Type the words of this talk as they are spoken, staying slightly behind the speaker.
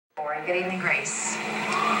Good evening, Grace.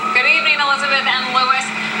 Good evening, Elizabeth and Lewis.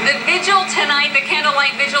 The vigil tonight, the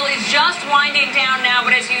candlelight vigil, is just winding down now,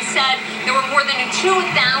 but as you said, there were more than 2,000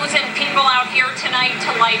 people out here tonight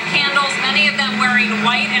to light candles, many of them wearing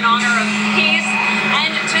white in honor of peace,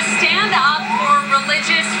 and to stand up for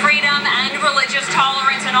religious freedom and religious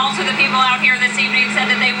tolerance. And also the people out here this evening said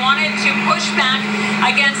that they wanted to push back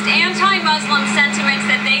against anti-Muslim sentiments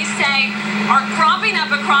that they say are cropping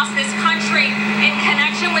up across this country in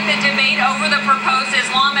connection with the debate over the proposed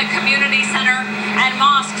Islamic Community Center and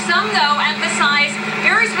mosque. Some, though, emphasize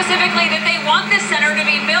very specifically that they want this center to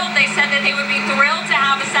be built. They said that they would be thrilled to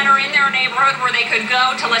have a center in their neighborhood where they could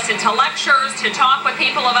go to listen to lectures, to talk with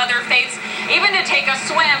people of other faiths, even to take a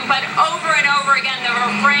swim. But over and over again, the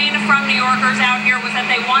refrain from New Yorkers out here was that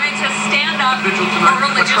they wanted to stand up for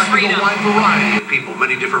religious freedom. A wide variety of people,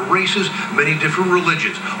 many different races, many different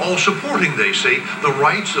religions, all supporting, they say, the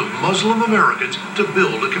rights of Muslim Americans to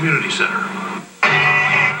build a community center.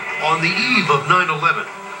 On the eve of 9/11,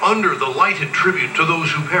 under the lighted tribute to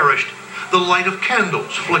those who perished, the light of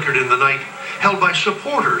candles flickered in the night, held by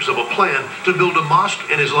supporters of a plan to build a mosque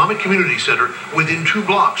and Islamic community center within 2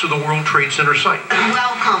 blocks of the World Trade Center site.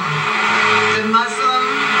 Welcome, the Muslim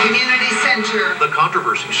Community Center. The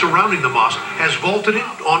controversy surrounding the mosque has vaulted it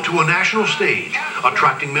onto a national stage,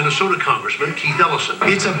 attracting Minnesota Congressman Keith Ellison.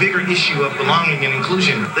 It's a bigger issue of belonging and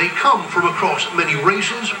inclusion. They come from across many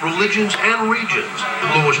races, religions, and regions.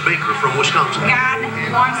 Lois Baker from Wisconsin. God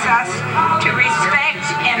wants us to respect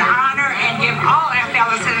and honor and give all our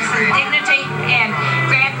fellow citizens dignity and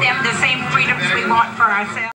grant them the same freedoms we want for ourselves.